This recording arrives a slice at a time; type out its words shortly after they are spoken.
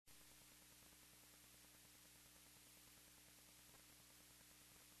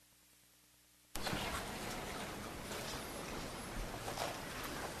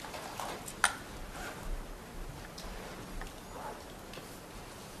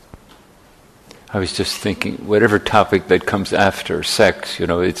I was just thinking, whatever topic that comes after sex,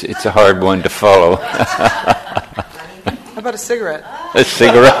 it's a hard one to follow. How about a cigarette? A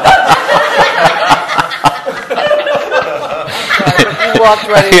cigarette? You walked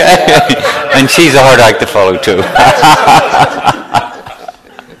right into that. And she's a hard act to follow too.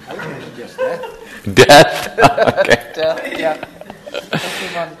 Death? Okay. Death, yeah. Let's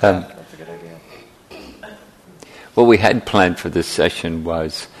move on to death. That's a good idea. What we had planned for this session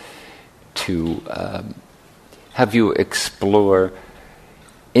was to have you explore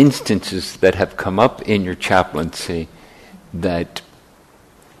instances that have come up in your chaplaincy that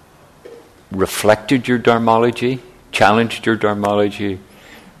reflected your Dharmology, challenged your Dharmology,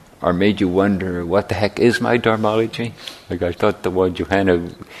 or made you wonder, what the heck is my Dharmology? Like I thought the one Johanna,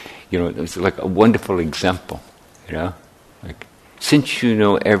 it was like a wonderful example, like, since you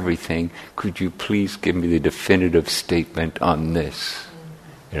know everything, could you please give me the definitive statement on this,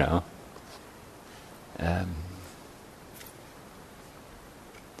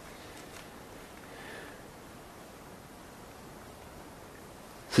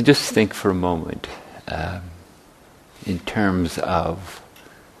 So just think for a moment in terms of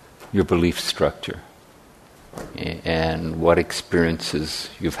your belief structure and what experiences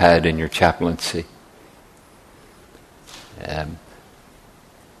you've had in your chaplaincy.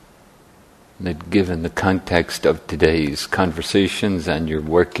 That given the context of today's conversations and you're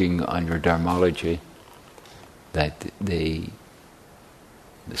working on your Dharmology, that they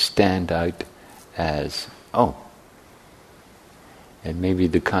stand out as, and maybe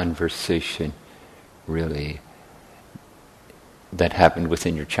the conversation really that happened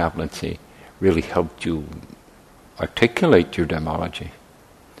within your chaplaincy really helped you articulate your Dharmology.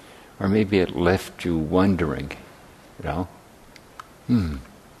 Or maybe it left you wondering,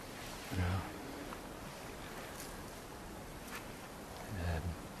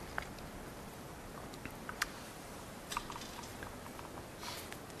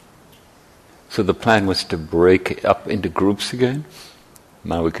 So the plan was to break up into groups again.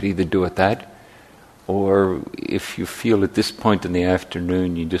 Now we could either do it that, or if you feel at this point in the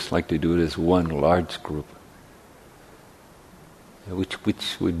afternoon you just like to do it as one large group,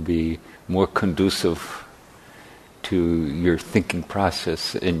 which would be more conducive to your thinking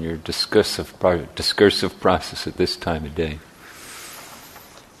process and your discursive process at this time of day.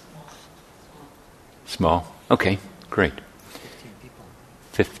 Small? Okay, great.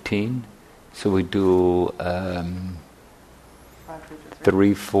 15? So we do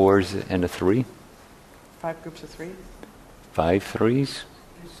 3 4s and a 3? 5 groups of 3? 5 3s?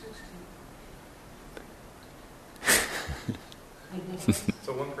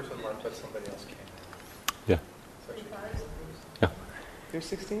 So one person left, but somebody else came. Yeah. Yeah. You're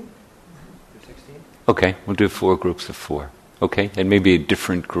 16? You're 16? Okay, we'll do 4 groups of 4. Okay, and maybe a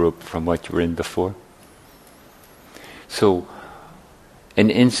different group from what you were in before. So, an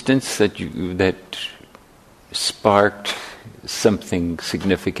instance that sparked something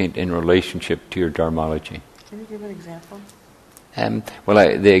significant in relationship to your Dharmology. Can you give an example?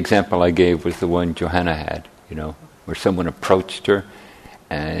 The example I gave was the one Johanna had, where someone approached her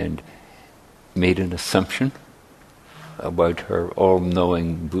and made an assumption about her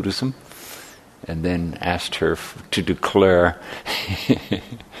all-knowing Buddhism, and then asked her to declare,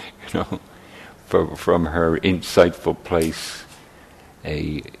 from her insightful place,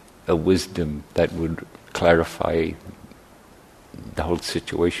 a wisdom that would clarify the whole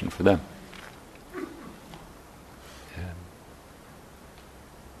situation for them.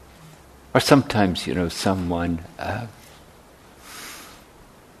 Or sometimes, someone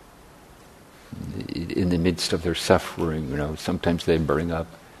in the midst of their suffering, sometimes they bring up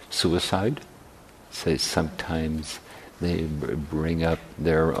suicide. Say sometimes they bring up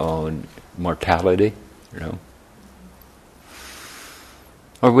their own mortality,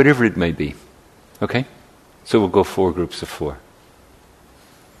 or whatever it may be. Okay? So we'll go 4 groups of 4.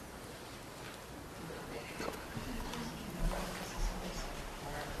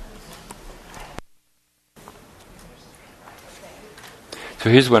 So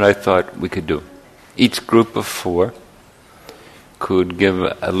here's what I thought we could do. Each group of 4 could give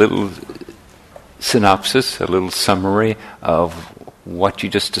a little synopsis, a little summary of what you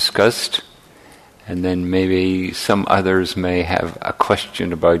just discussed, and then maybe some others may have a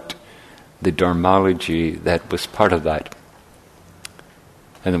question about the Dharmology that was part of that.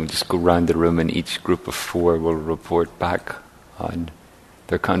 And then we'll just go around the room and each group of 4 will report back on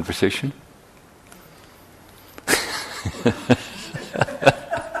their conversation.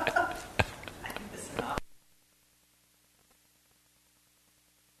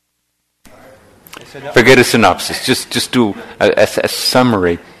 Forget a synopsis. Just do a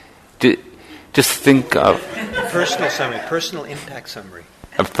summary. Just think of Personal summary, personal impact summary.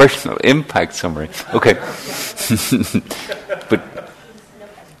 a personal impact summary. Okay. But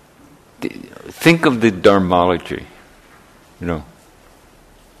think of the Dharmology.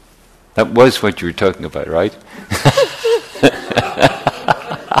 That was what you were talking about, right?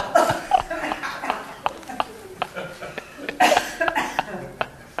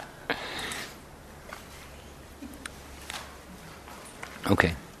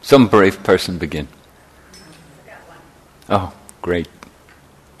 Okay. Some brave person begin. Oh, great.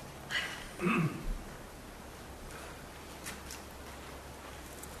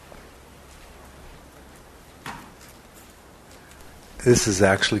 This is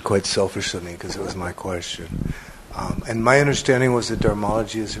actually quite selfish of me because it was my question. And my understanding was that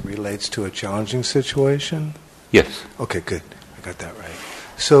Dharmology as it relates to a challenging situation. Yes. Okay, good. I got that right.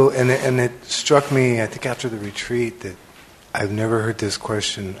 So, and it struck me, I think after the retreat, that I've never heard this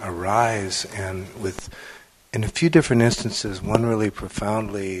question arise, and in a few different instances, one really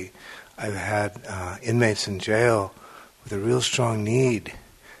profoundly, I've had inmates in jail with a real strong need,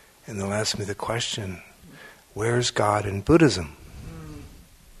 and they'll ask me the question, where's God in Buddhism?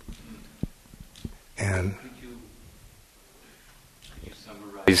 And could you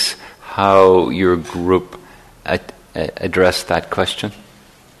summarize how your group addressed that question?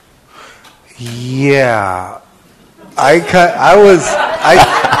 Yeah, I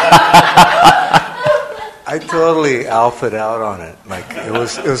totally alphaed out on it. Like it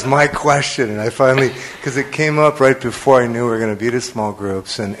was my question, and I finally, because it came up right before I knew we were going to be to small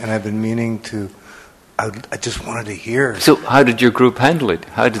groups, and I've been meaning to. I just wanted to hear. So, how did your group handle it?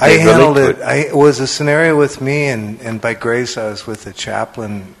 How did I they handled relate to it. It was a scenario with me, and by grace, I was with a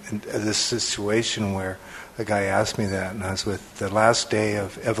chaplain in this situation where a guy asked me that, and I was with the last day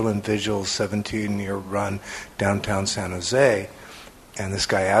of Evelyn Vigil's 17-year run downtown San Jose, and this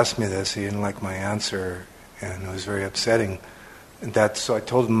guy asked me this. He didn't like my answer, and it was very upsetting. And so I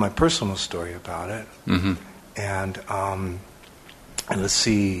told him my personal story about it, and let's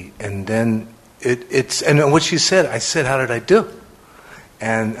see, and then and what she said, I said, how did I do?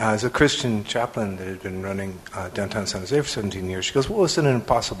 And as a Christian chaplain that had been running downtown San Jose for 17 years, she goes, well, it's an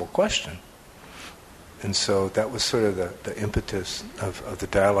impossible question. And so that was sort of the impetus of the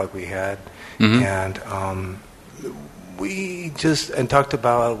dialogue we had. And we just, talked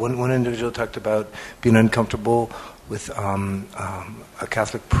about, one individual talked about being uncomfortable with a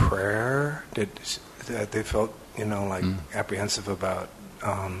Catholic prayer that they felt, apprehensive about.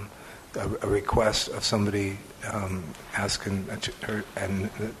 A request of somebody asking her, and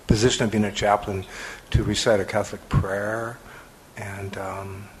the position of being a chaplain, to recite a Catholic prayer, and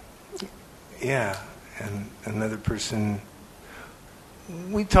and another person.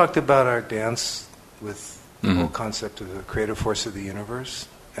 We talked about our dance with the whole concept of the creative force of the universe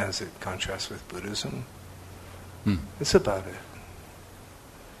as it contrasts with Buddhism. That's about it.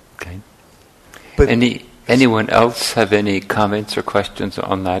 Okay. But anyone else have any comments or questions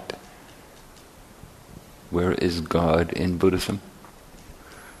on that? Where is God in Buddhism?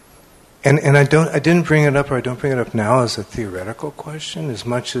 And I didn't bring it up, or I don't bring it up now as a theoretical question, as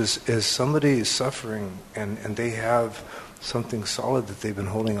much as somebody is suffering and they have something solid that they've been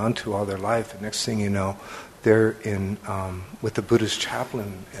holding on to all their life, and next thing you know, they're in with the Buddhist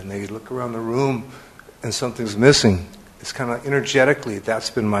chaplain, and they look around the room and something's missing. It's kind of energetically, that's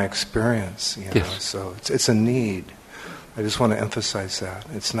been my experience. Yes. So it's a need. I just want to emphasize that.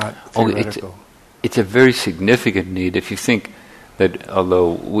 It's not theoretical. It's a very significant need. If you think that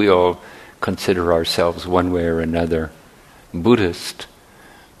although we all consider ourselves one way or another Buddhist,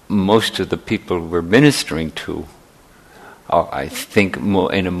 most of the people we're ministering to are, I think,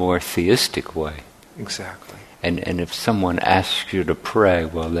 in a more theistic way. Exactly. And if someone asks you to pray,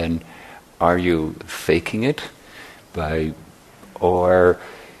 well then, are you faking it? Or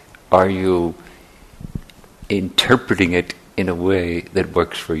are you interpreting it in a way that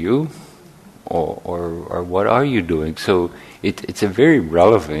works for you? Or what are you doing? So it's a very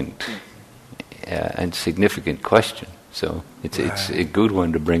relevant and significant question. So it's a good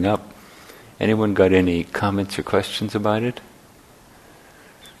one to bring up. Anyone got any comments or questions about it?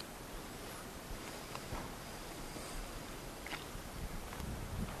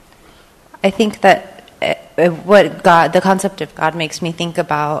 I think that the concept of God makes me think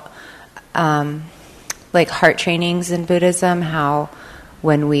about like heart trainings in Buddhism, how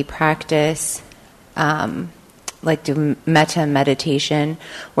when we practice do metta meditation,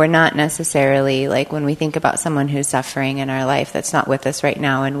 we're not necessarily, like when we think about someone who's suffering in our life that's not with us right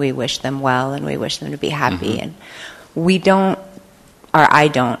now, and we wish them well and we wish them to be happy, and we don't, or I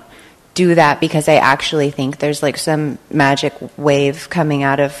don't, do that because I actually think there's like some magic wave coming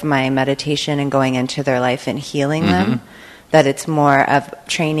out of my meditation and going into their life and healing them, that it's more of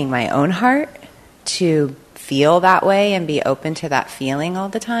training my own heart to feel that way and be open to that feeling all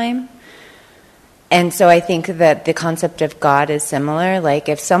the time. And so I think that the concept of God is similar. Like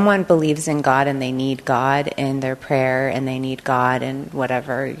if someone believes in God and they need God in their prayer and they need God in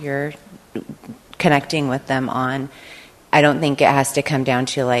whatever you're connecting with them on, I don't think it has to come down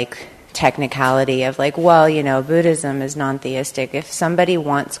to like technicality of like, well, you know, Buddhism is non-theistic. If somebody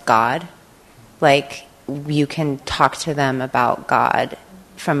wants God, like you can talk to them about God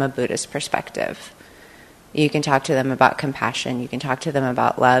from a Buddhist perspective. You can talk to them about compassion. You can talk to them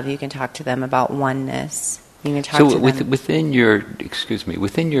about love. You can talk to them about oneness. You can talk to them. So within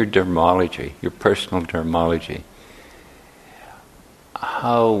your dharmology, your personal dharmology,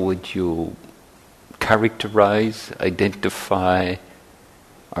 how would you characterize, identify,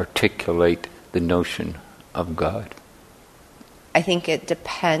 articulate the notion of God? I think it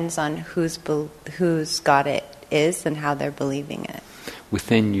depends on whose God it is and how they're believing it.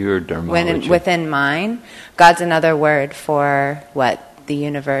 Within your dharmology? Within mine, God's another word for what? The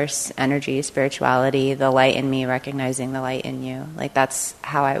universe, energy, spirituality, the light in me, recognizing the light in you. Like that's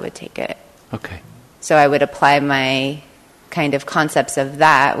how I would take it. Okay. So I would apply my kind of concepts of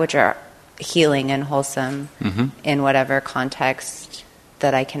that, which are healing and wholesome, in whatever context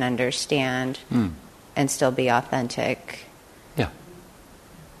that I can understand and still be authentic. Yeah.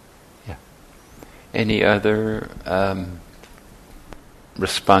 Yeah. Any other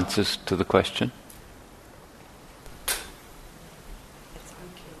responses to the question?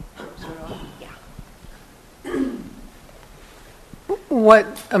 What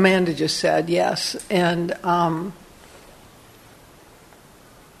Amanda just said, yes. And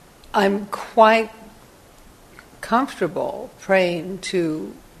I'm quite comfortable praying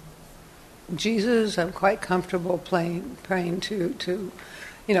to Jesus. I'm quite comfortable praying to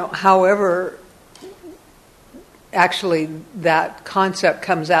however actually that concept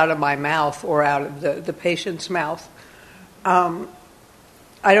comes out of my mouth or out of the patient's mouth. The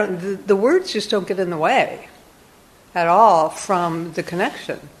words just don't get in the way at all from the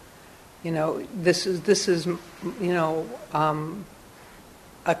connection. This is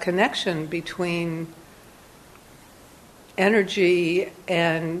a connection between energy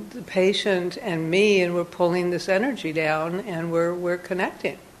and the patient and me, and we're pulling this energy down and we're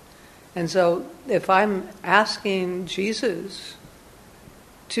connecting. And so if I'm asking Jesus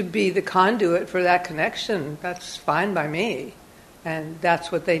to be the conduit for that connection, that's fine by me. And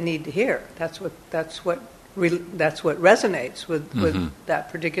that's what they need to hear. That's what resonates with that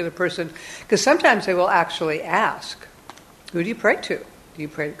particular person. Because sometimes they will actually ask, who do you pray to? Do you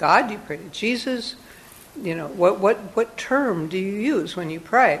pray to God? Do you pray to Jesus? What term do you use when you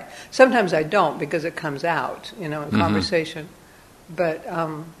pray? Sometimes I don't because it comes out, in conversation. But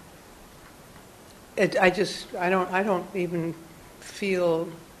I don't even feel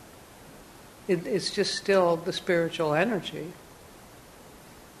it's just still the spiritual energy.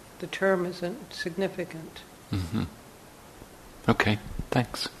 The term isn't significant. Okay,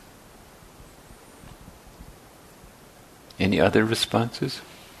 thanks. Any other responses?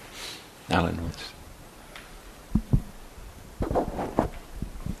 Alan,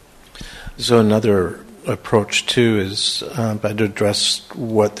 So another approach too is to address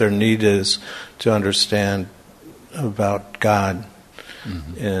what their need is to understand about God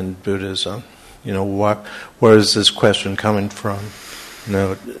in Buddhism. Where is this question coming from?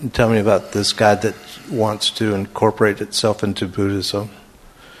 Tell me about this God that wants to incorporate itself into Buddhism.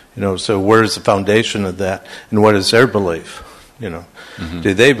 So where is the foundation of that, and what is their belief?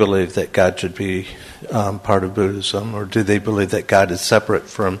 Do they believe that God should be part of Buddhism, or do they believe that God is separate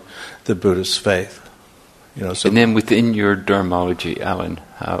from the Buddhist faith? So and then within your dharmology, Alan,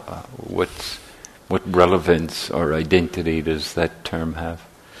 what relevance or identity does that term have?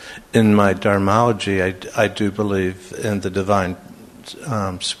 In my dharmology, I do believe in the divine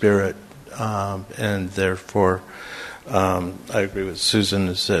spirit, and therefore I agree with Susan,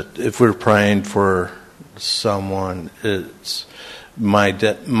 is that if we're praying for someone, it's my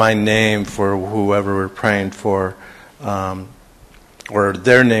name for whoever we're praying for, or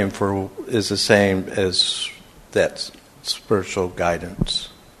their name for, is the same as that spiritual guidance.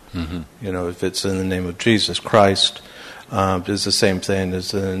 If it's in the name of Jesus Christ, it's the same thing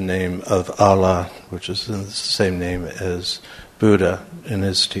as in the name of Allah, which is the same name as Buddha in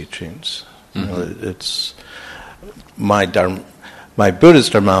his teachings. It's my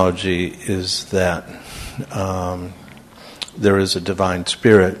Buddhist dharmology is that there is a divine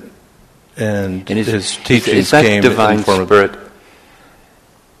spirit, and his teachings came in the form of...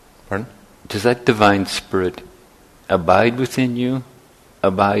 Pardon? does that divine spirit abide within you,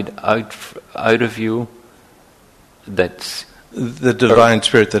 abide out of you? That's the divine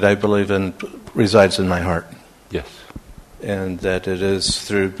spirit that I believe in resides in my heart. yes. And that it is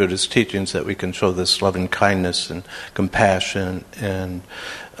through Buddhist teachings that we can show this loving kindness and compassion, and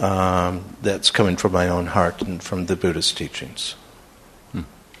that's coming from my own heart and from the Buddhist teachings.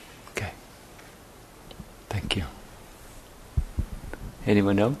 Okay. Thank you.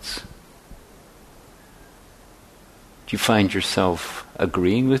 Anyone else? Do you find yourself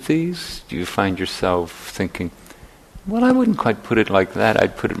agreeing with these? Do you find yourself thinking, well, I wouldn't quite put it like that,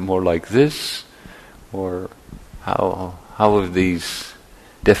 I'd put it more like this? Or how have these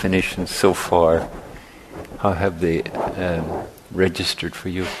definitions so far, how have they registered for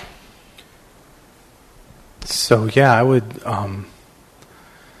you? So yeah, I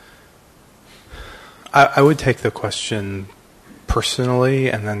would take the question personally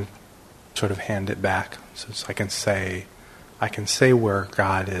and then sort of hand it back. So I can say where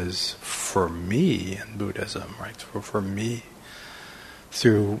God is for me in Buddhism, right? For me,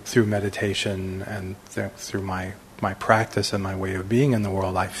 through meditation and through my practice and my way of being in the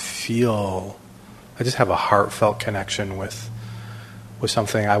world, I just have a heartfelt connection with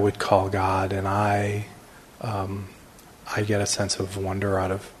something I would call God, and I get a sense of wonder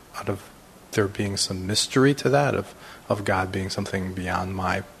out of there being some mystery to that, of God being something beyond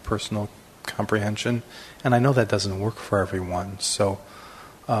my personal comprehension, and I know that doesn't work for everyone. So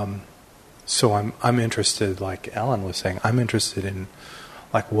I'm interested, like Ellen was saying, I'm interested in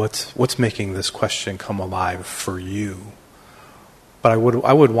like what's making this question come alive for you. But I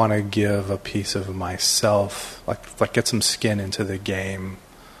would want to give a piece of myself, like get some skin into the game.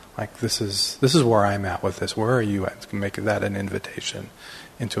 Like this is where I'm at with this. Where are you at? Make that an invitation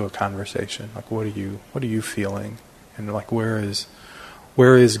into a conversation. Like what are you feeling? And like where is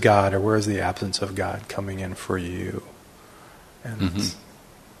God, or where is the absence of God coming in for you? And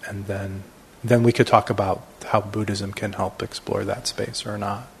and then we could talk about how Buddhism can help explore that space or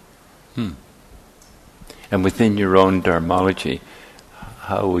not. And within your own Dharmology,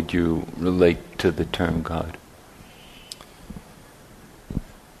 how would you relate to the term God?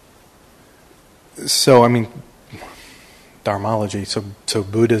 So, I mean, Dharmology, so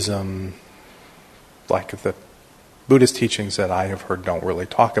Buddhism, like the Buddhist teachings that I have heard don't really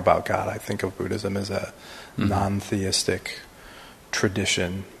talk about God. I think of Buddhism as a non-theistic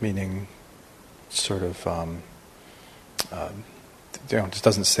tradition, meaning sort of, just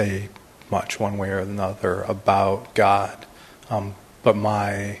doesn't say much one way or another about God. But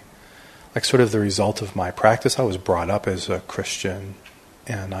sort of the result of my practice, I was brought up as a Christian,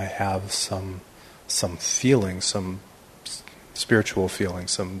 and I have some feelings, some spiritual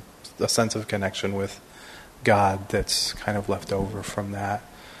feelings, a sense of connection with God that's kind of left over from that.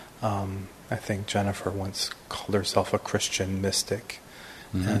 I think Jennifer once called herself a Christian mystic.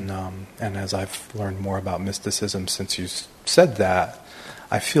 And as I've learned more about mysticism since you said that,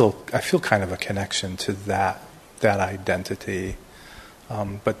 I feel kind of a connection to that identity.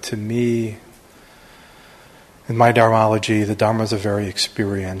 But to me, in my Dharmology, the Dharma is a very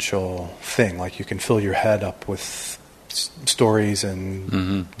experiential thing. Like you can fill your head up with stories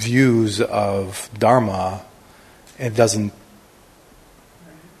and views of Dharma. It's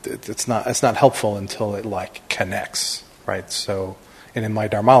not helpful until it like connects, right? So, and in my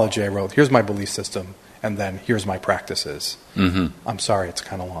Dharmology, I wrote, here's my belief system, and then here's my practices. I'm sorry, it's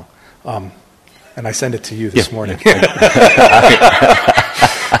kind of long. And I sent it to you this morning.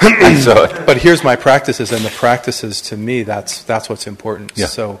 But here's my practices, and the practices to me, that's what's important. Yeah.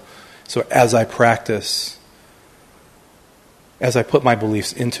 So as I practice, as I put my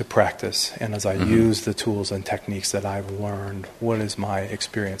beliefs into practice, and as I use the tools and techniques that I've learned, what is my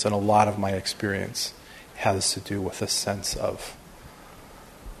experience? And a lot of my experience has to do with a sense of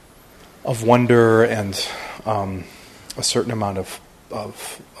wonder and a certain amount of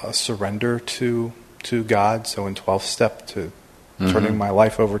surrender to God. So in 12th step, to turning my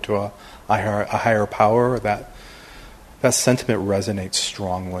life over to a higher power, that sentiment resonates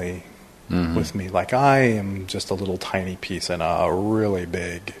strongly with me. Like I am just a little tiny piece in a really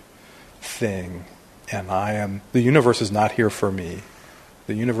big thing, and the universe is not here for me.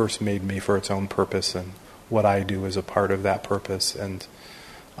 The universe made me for its own purpose, and what I do is a part of that purpose.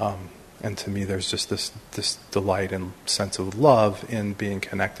 And to me, there's just this delight and sense of love in being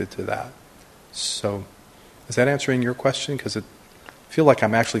connected to that. So, is that answering your question? Because I feel like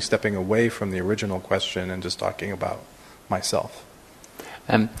I'm actually stepping away from the original question and just talking about myself.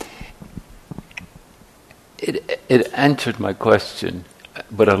 It answered my question,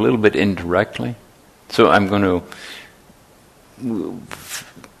 but a little bit indirectly. So I'm going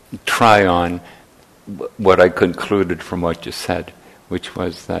to try on what I concluded from what you said, which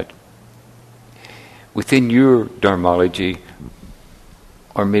was that within your Dharmology,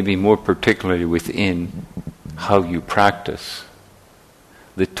 or maybe more particularly within how you practice,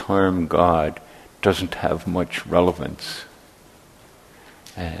 the term God doesn't have much relevance.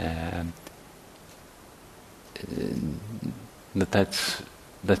 And that's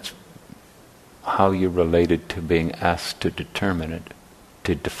how you're related to being asked to determine it,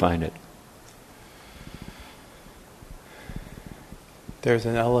 to define it. There's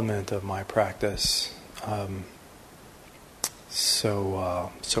an element of my practice.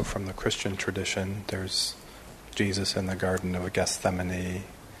 So from the Christian tradition, there's Jesus in the Garden of Gethsemane,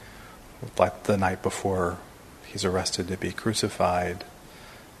 like the night before he's arrested to be crucified,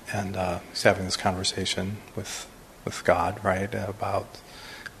 and he's having this conversation with God, right, about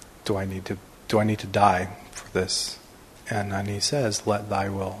do I need to die for this? And he says, "Let thy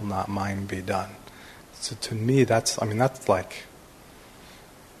will, not mine, be done." So to me, that's a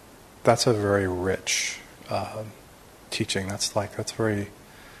very rich teaching. That's very.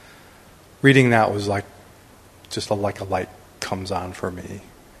 Reading that was like a light comes on for me,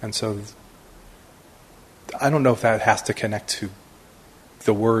 and so I don't know if that has to connect to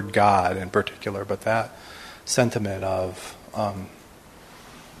the word God in particular, but that sentiment of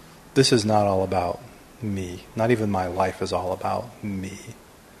this is not all about me. Not even my life is all about me.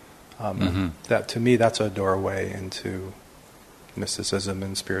 That to me, that's a doorway into mysticism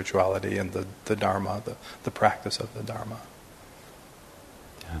and spirituality and the Dharma, the practice of the Dharma.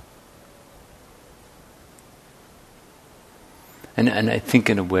 Yeah. And I think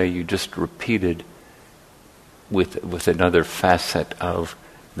in a way you just repeated with another facet of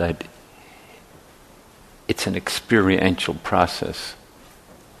that it's an experiential process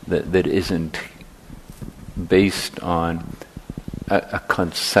that isn't based on a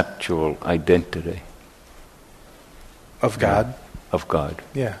conceptual identity. Of God? Yeah. Of God.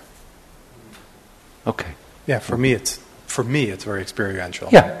 Yeah. Okay. Yeah, for me it's very experiential.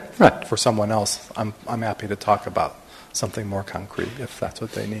 Yeah, right. For someone else, I'm happy to talk about something more concrete if that's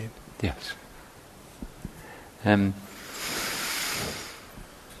what they need. Yes. And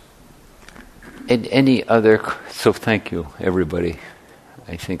any other? So thank you, everybody.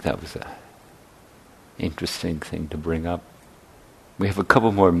 I think that was an interesting thing to bring up. We have a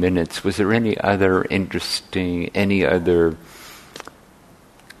couple more minutes. Was there any other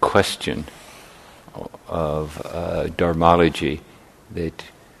question of Dharmology that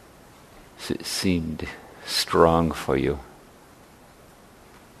seemed strong for you?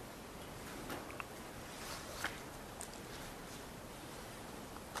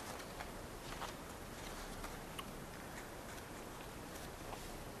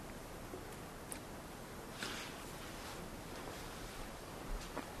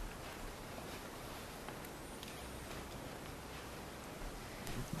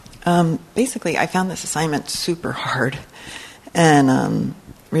 Basically, I found this assignment super hard and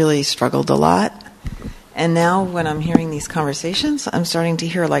really struggled a lot. And now when I'm hearing these conversations, I'm starting to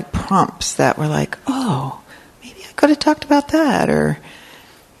hear like prompts that were like, oh, maybe I could have talked about that. Or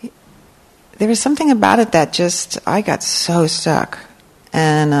there was something about it that just, I got so stuck.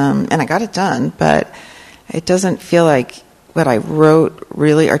 And I got it done, but it doesn't feel like what I wrote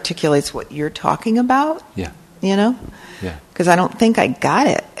really articulates what you're talking about. Yeah. You know? Yeah. Because I don't think I got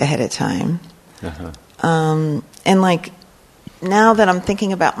it ahead of time. Uh-huh. And like, now that I'm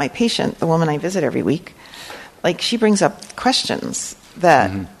thinking about my patient, the woman I visit every week, like she brings up questions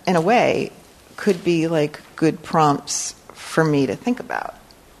that, in a way, could be like good prompts for me to think about.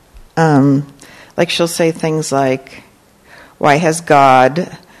 Like she'll say things like, why has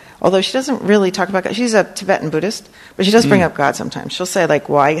God, although she doesn't really talk about God, she's a Tibetan Buddhist, but she does bring up God sometimes. She'll say like,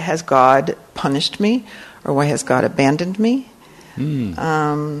 why has God punished me? Or why has God abandoned me?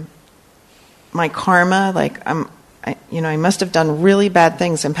 My karma, like I must have done really bad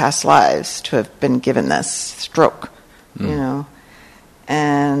things in past lives to have been given this stroke, you know.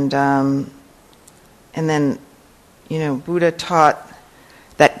 And then, Buddha taught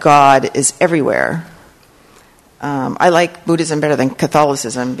that God is everywhere. I like Buddhism better than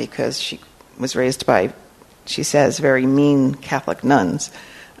Catholicism because she was raised by, she says, very mean Catholic nuns.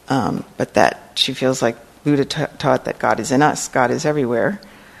 But that she feels like Buddha taught that God is in us, God is everywhere.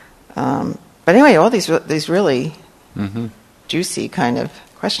 But anyway, all these really juicy kind of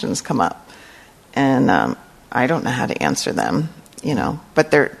questions come up, and I don't know how to answer them,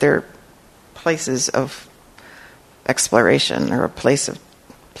 But they're places of exploration or a place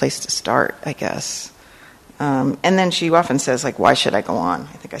to start, I guess. And then she often says, like, why should I go on?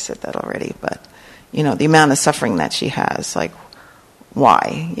 I think I said that already, but the amount of suffering that she has, like,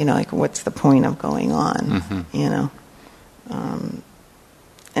 why? Like what's the point of going on? Mm-hmm.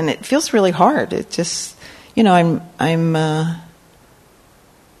 And it feels really hard. It just, I'm a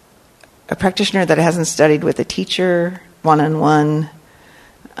practitioner that hasn't studied with a teacher one-on-one,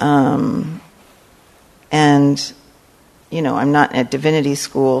 and I'm not at divinity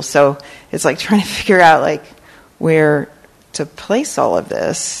school, so it's like trying to figure out like where to place all of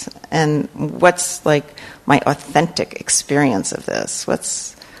this and what's like my authentic experience of this.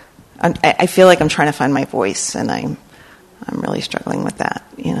 I feel like I'm trying to find my voice, and I'm really struggling with that.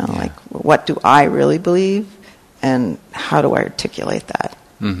 Like what do I really believe, and how do I articulate that?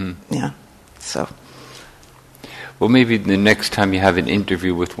 Mm-hmm. Yeah. So. Well, maybe the next time you have an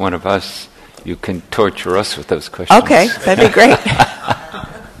interview with one of us, you can torture us with those questions. Okay, that'd be great.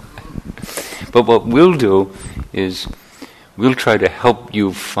 But what we'll do is we'll try to help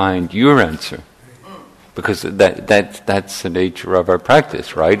you find your answer, because that's the nature of our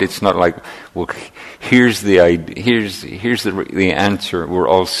practice, right? It's not like, well, here's the idea, here's the answer we're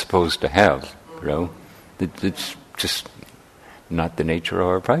all supposed to have. It's just not the nature of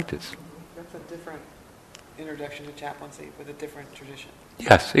our practice. That's a different introduction to chaplaincy with a different tradition.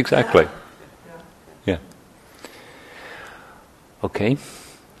 Yes, exactly. Yeah. Okay.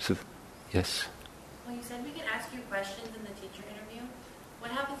 So, yes. Well, you said we could ask you questions in the teacher interview.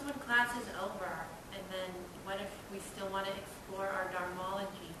 What happens when class is over? And then what if we still want to explore our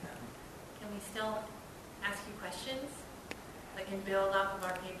Dharmology? Can we still ask you questions? Like, and build off of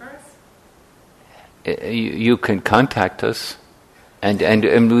our papers? You can contact us.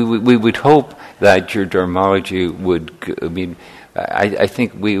 And we would hope that your Dharmology would, I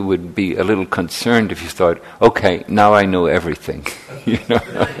think we would be a little concerned if you thought, okay, now I know everything. Well,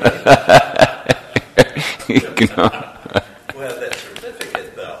 that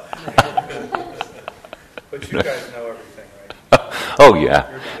certificate, though. But you guys know everything, right? Oh, yeah.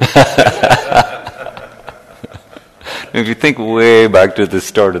 If you think way back to the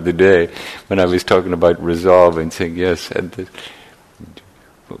start of the day, when I was talking about resolve and saying yes, and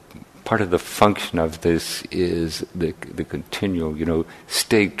part of the function of this is the continual,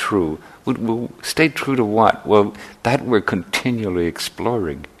 stay true. Well, stay true to what? Well, that we're continually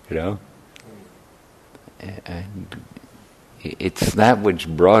exploring, And it's that which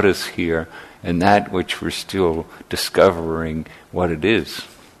brought us here, and that which we're still discovering what it is.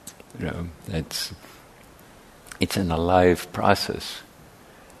 It's an alive process.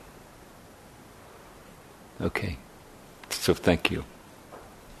 Okay. So thank you.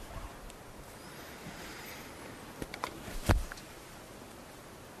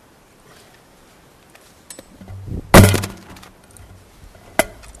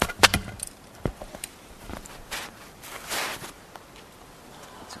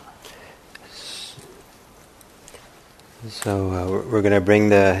 So we're going to bring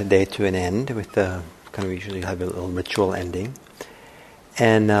the day to an end with the kind of usually have a little ritual ending,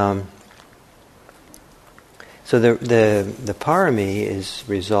 and so the parami is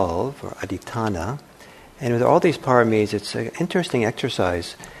resolve or adhitthana, and with all these paramis, it's an interesting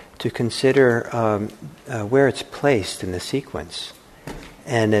exercise to consider where it's placed in the sequence,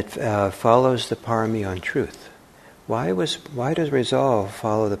 and it follows the parami on truth. Why does resolve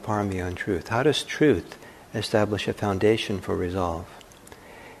follow the parami on truth? How does truth establish a foundation for resolve?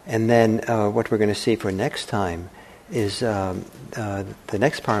 And then what we're going to see for next time is the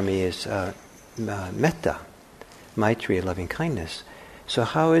next parami is metta, maitri, loving kindness. So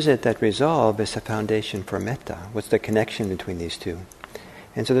how is it that resolve is a foundation for metta? What's the connection between these two?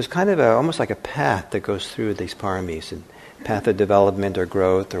 And so there's kind of almost like a path that goes through these paramis, and path of development or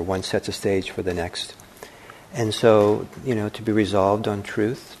growth, or one sets a stage for the next. And so, to be resolved on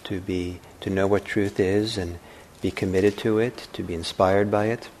truth, to know what truth is and be committed to it, to be inspired by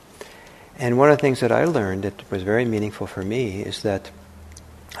it. And one of the things that I learned that was very meaningful for me is that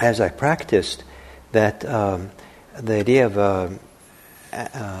as I practiced, that the idea of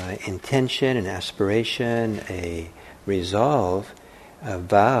intention and aspiration, a resolve, a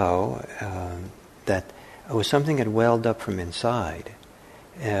vow, that was something that welled up from inside,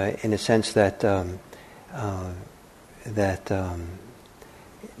 in a sense that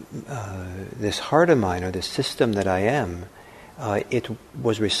this heart of mine, or this system that I am, it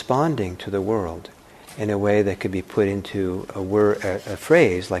was responding to the world in a way that could be put into a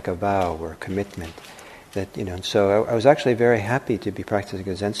phrase like a vow or a commitment. So I was actually very happy to be practicing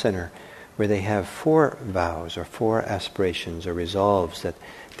a Zen center where they have 4 vows or 4 aspirations or resolves that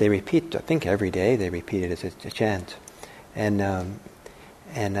they repeat. I think every day they repeat it as a chant, and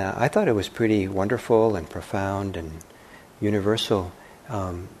I thought it was pretty wonderful and profound and universal.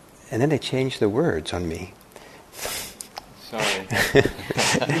 And then they changed the words on me. Sorry.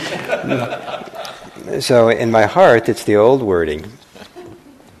 So in my heart, it's the old wording.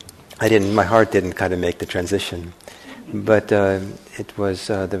 My heart didn't kind of make the transition. But it was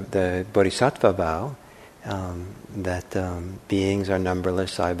the Bodhisattva vow, that beings are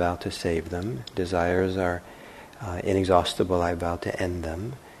numberless, I vow to save them. Desires are inexhaustible, I vow to end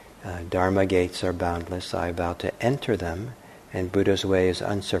them. Dharma gates are boundless, I vow to enter them. And Buddha's way is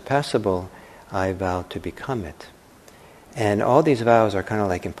unsurpassable, I vow to become it. And all these vows are kind of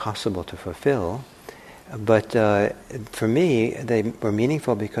like impossible to fulfill. But for me, they were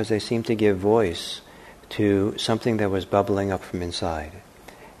meaningful because they seemed to give voice to something that was bubbling up from inside.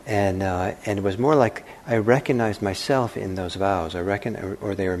 And it was more like I recognized myself in those vows.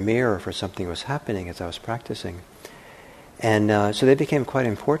 or they were a mirror for something that was happening as I was practicing. And so they became quite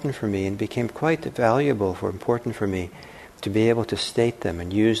important for me, and became quite important for me to be able to state them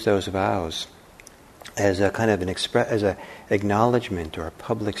and use those vows as a kind of as a acknowledgement or a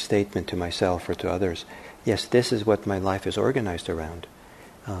public statement to myself or to others. Yes, this is what my life is organized around.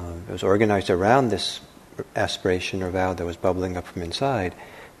 It was organized around this aspiration or vow that was bubbling up from inside,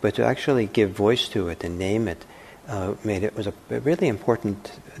 but to actually give voice to it and name it was a really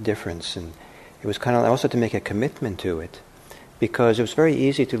important difference. And it was kind of also to make a commitment to it, because it was very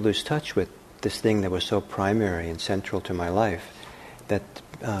easy to lose touch with this thing that was so primary and central to my life, that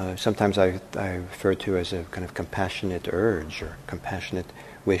sometimes I refer to as a kind of compassionate urge or compassionate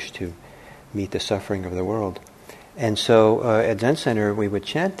wish to meet the suffering of the world. And so at Zen Center we would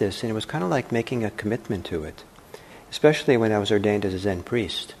chant this, and it was kind of like making a commitment to it. Especially when I was ordained as a Zen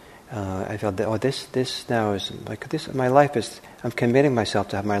priest, I felt that this now is like this. My life is. I'm committing myself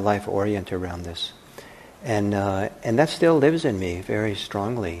to have my life oriented around this, and that still lives in me very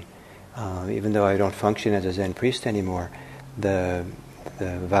strongly. Even though I don't function as a Zen priest anymore, the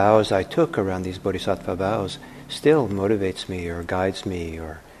vows I took around these bodhisattva vows still motivates me or guides me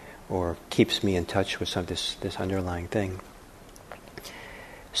or keeps me in touch with this underlying thing.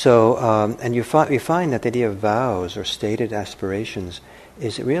 So, and you find that the idea of vows or stated aspirations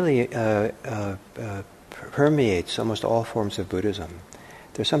is really permeates almost all forms of Buddhism.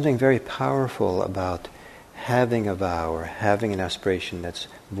 There's something very powerful about having a vow or having an aspiration that's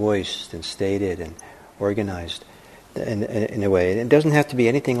voiced and stated and organized in a way. It doesn't have to be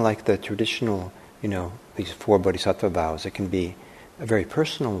anything like the traditional, these 4 bodhisattva vows. It can be a very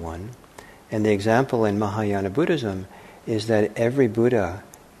personal one. And the example in Mahayana Buddhism is that every Buddha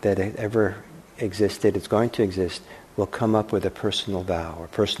that ever existed, is going to exist, will come up with a personal vow or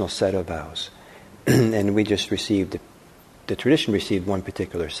personal set of vows. And we just received, the tradition received one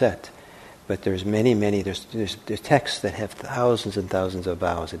particular set. But there's many, there's texts that have thousands and thousands of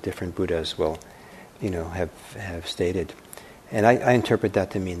vows that different Buddhas will, have stated. And I interpret that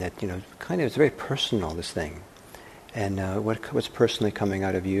to mean that, kind of it's very personal, this thing. And what's personally coming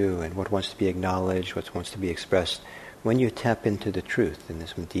out of you, and what wants to be acknowledged, what wants to be expressed, when you tap into the truth in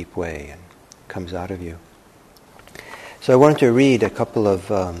this deep way and comes out of you. So I wanted to read a couple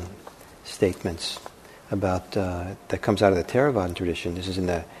of statements about that comes out of the Theravadan tradition. This is in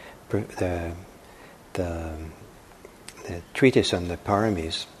the treatise on the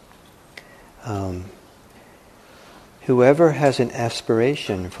paramis. Whoever has an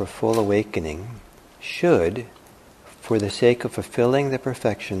aspiration for full awakening should, for the sake of fulfilling the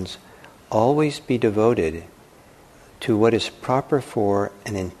perfections, always be devoted to what is proper for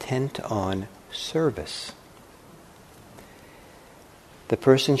and intent on service. The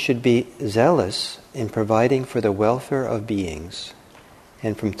person should be zealous in providing for the welfare of beings,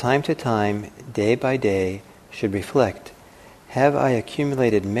 and from time to time, day by day, should reflect, have I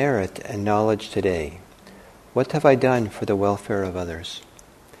accumulated merit and knowledge today? What have I done for the welfare of others?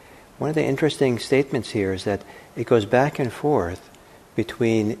 One of the interesting statements here is that it goes back and forth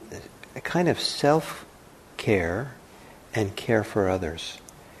between a kind of self-care and care for others.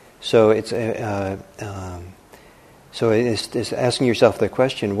 So it's asking yourself the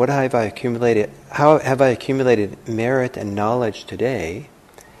question: what have I accumulated? How have I accumulated merit and knowledge today?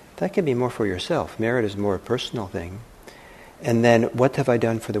 That can be more for yourself. Merit is more a personal thing. And then, what have I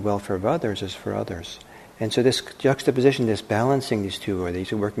done for the welfare of others is for others. And so this juxtaposition, this balancing these two, or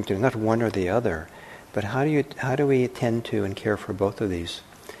these are working together, not one or the other, but how do we attend to and care for both of these?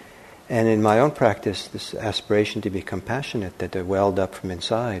 And in my own practice, this aspiration to be compassionate that welled up from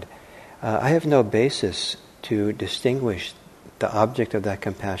inside, I have no basis to distinguish the object of that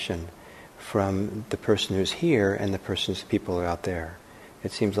compassion from the person who's here and the people who are out there.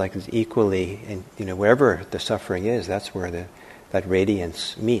 It seems like it's equally, and wherever the suffering is, that's where that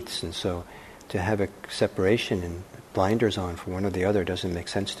radiance meets. And so to have a separation and blinders on for one or the other doesn't make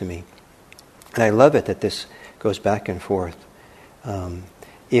sense to me. And I love it that this goes back and forth.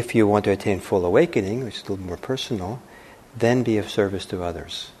 If you want to attain full awakening, which is a little more personal, then be of service to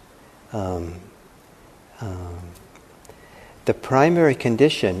others. The primary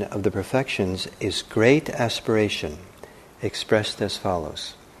condition of the perfections is great aspiration, expressed as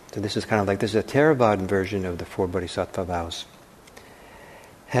follows. So this is this is a Theravadan version of the 4 Bodhisattva vows.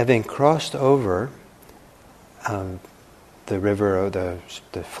 Having crossed over the river of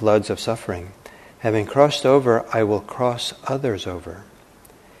the floods of suffering, having crossed over, I will cross others over.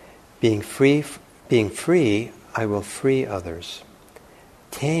 Being free, I will free others.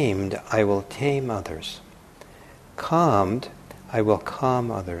 Tamed, I will tame others. Calmed, I will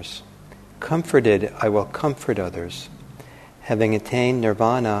calm others. Comforted, I will comfort others. Having attained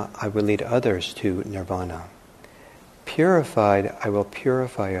nirvana, I will lead others to nirvana. Purified, I will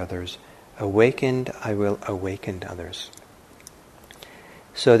purify others. Awakened, I will awaken others.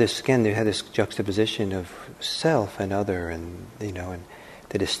 So this, again, they had this juxtaposition of self and other, and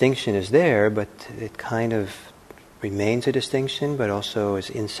the distinction is there, but it kind of remains a distinction, but also is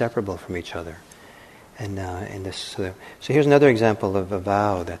inseparable from each other. And this, so here's another example of a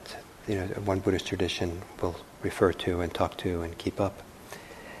vow that one Buddhist tradition will refer to and talk to and keep up.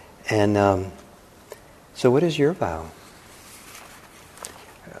 And so, what is your vow?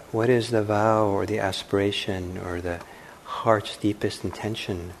 What is the vow or the aspiration or the heart's deepest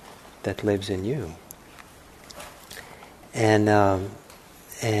intention that lives in you? And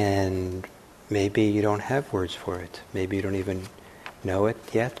maybe you don't have words for it. Maybe you don't even know it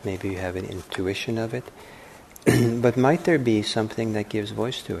yet. Maybe you have an intuition of it. But might there be something that gives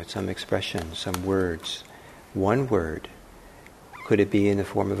voice to it, some expression, some words, one word? Could it be in the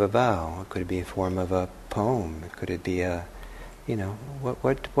form of a vow? Could it be in the form of a poem? Could it be a,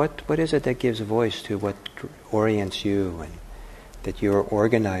 what is it that gives voice to what orients you and that you're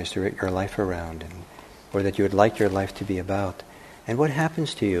organized your life around, or that you would like your life to be about? And what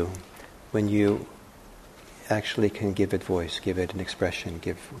happens to you when you actually can give it voice, give it an expression,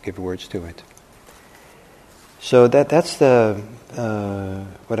 give words to it? So that's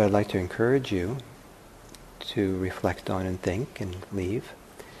what I'd like to encourage you to reflect on and think and leave.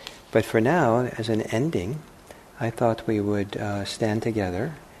 But for now, as an ending, I thought we would stand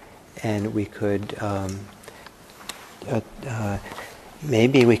together and we could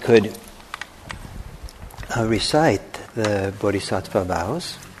maybe we could recite the Bodhisattva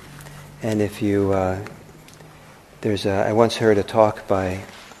vows. And if you I once heard a talk by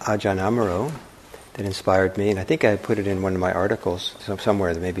Ajahn Amaro that inspired me, and I think I put it in one of my articles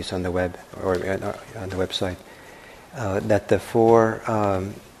somewhere, maybe it's on the web or on the website, that the 4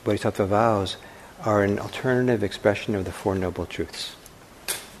 Bodhisattva vows are an alternative expression of the 4 Noble Truths.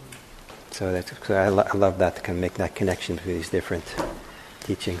 So I love that, to kind of make that connection between these different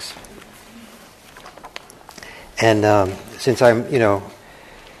teachings. And since I'm,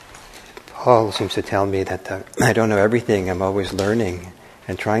 Paul seems to tell me that I don't know everything, I'm always learning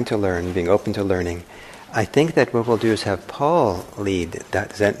and trying to learn, being open to learning. I think that what we'll do is have Paul lead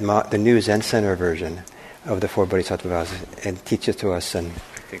the new Zen Center version of the 4 Bodhisattva vows and teach it to us. And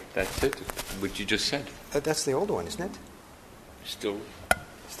I think that's it, what you just said. That's the old one, isn't it? Still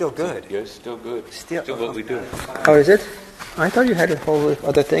good. Yes, still good. Still what we do. Oh, is it? I thought you had a whole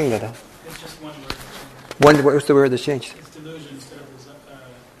other thing that. It's just one word. What's the word that's changed? It's delusion instead of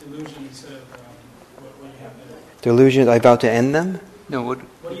what you have there. Delusions. I vow to end them. No, what do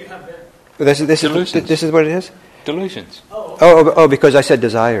you have there? This is what it is? Delusions. Oh, because I said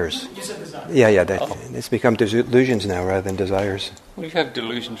desires. You said desires. Yeah. It's become delusions now rather than desires. Well, you have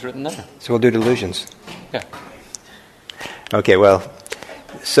delusions written there. So we'll do delusions. Yeah. Okay, well,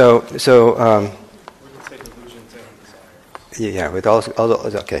 so yeah, with all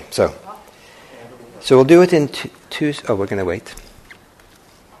okay, so we'll do it in two. Oh, we're going to wait.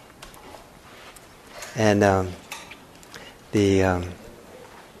 And there's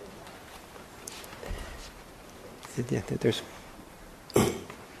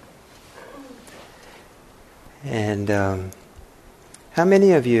and how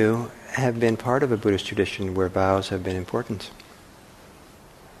many of you have been part of a Buddhist tradition where vows have been important?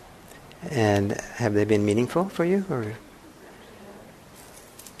 And have they been meaningful for you? Or?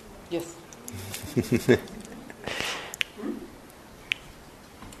 Yes.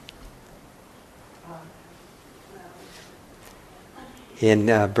 In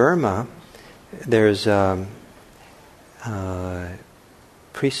Burma, there's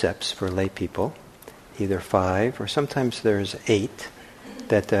precepts for lay people, either 5 or sometimes there's 8.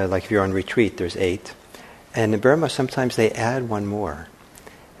 That like if you're on retreat, there's 8. And in Burma, sometimes they add one more,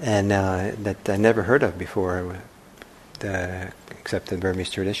 and that I never heard of before, except the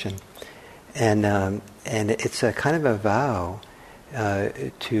Burmese tradition. And it's a kind of a vow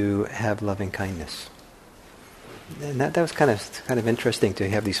to have loving kindness. And that was kind of interesting to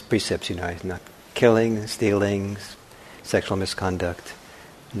have these precepts, not killing, stealing, sexual misconduct,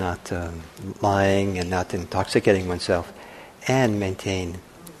 not lying and not intoxicating oneself, and maintain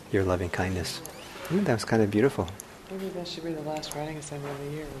your loving kindness. That was kind of beautiful. Maybe that should be the last writing assignment of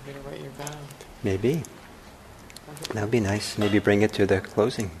the year. We're going to write your vow. Maybe. That would be nice. Maybe bring it to the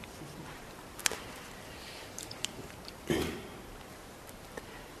closing.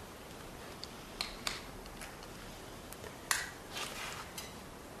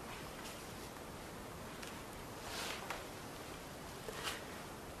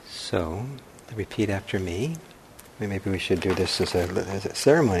 So, repeat after me. Maybe we should do this as a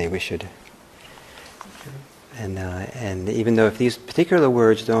ceremony. We should. And even though if these particular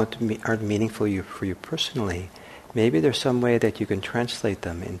words aren't meaningful for you personally, maybe there's some way that you can translate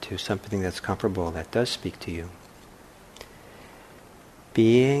them into something that's comparable, that does speak to you.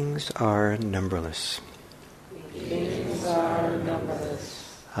 Beings are numberless. Beings are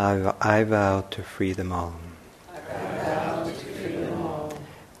numberless. I vow to free them all. I vow to free them all.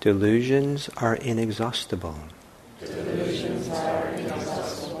 Delusions are inexhaustible. Delusions are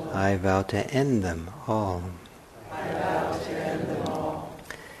inexhaustible. I vow to end them all. I vow to end them all.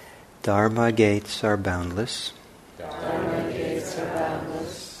 Dharma gates are boundless. Dharma gates are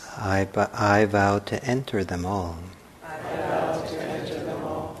boundless. I vow to enter them all. I vow to enter them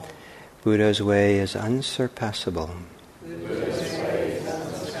all. Buddha's way is unsurpassable. Buddha's way is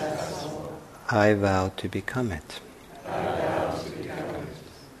unsurpassable. I vow to become it. I vow to become it.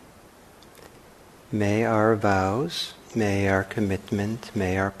 May our vows, may our commitment,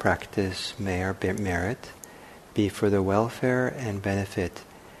 may our practice, may our merit be for the welfare and benefit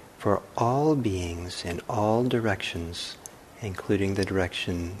for all beings in all directions, including the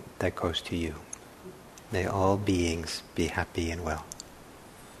direction that goes to you. May all beings be happy and well.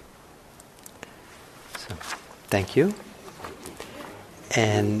 So, thank you.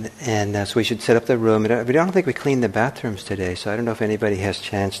 And so we should set up the room. I don't think we cleaned the bathrooms today, so I don't know if anybody has a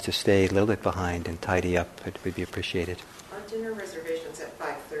chance to stay a little bit behind and tidy up. It would be appreciated. Our dinner reservation's at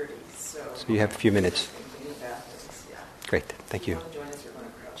 5:30, so So you have a few minutes. yeah. Great, thank you. Enjoy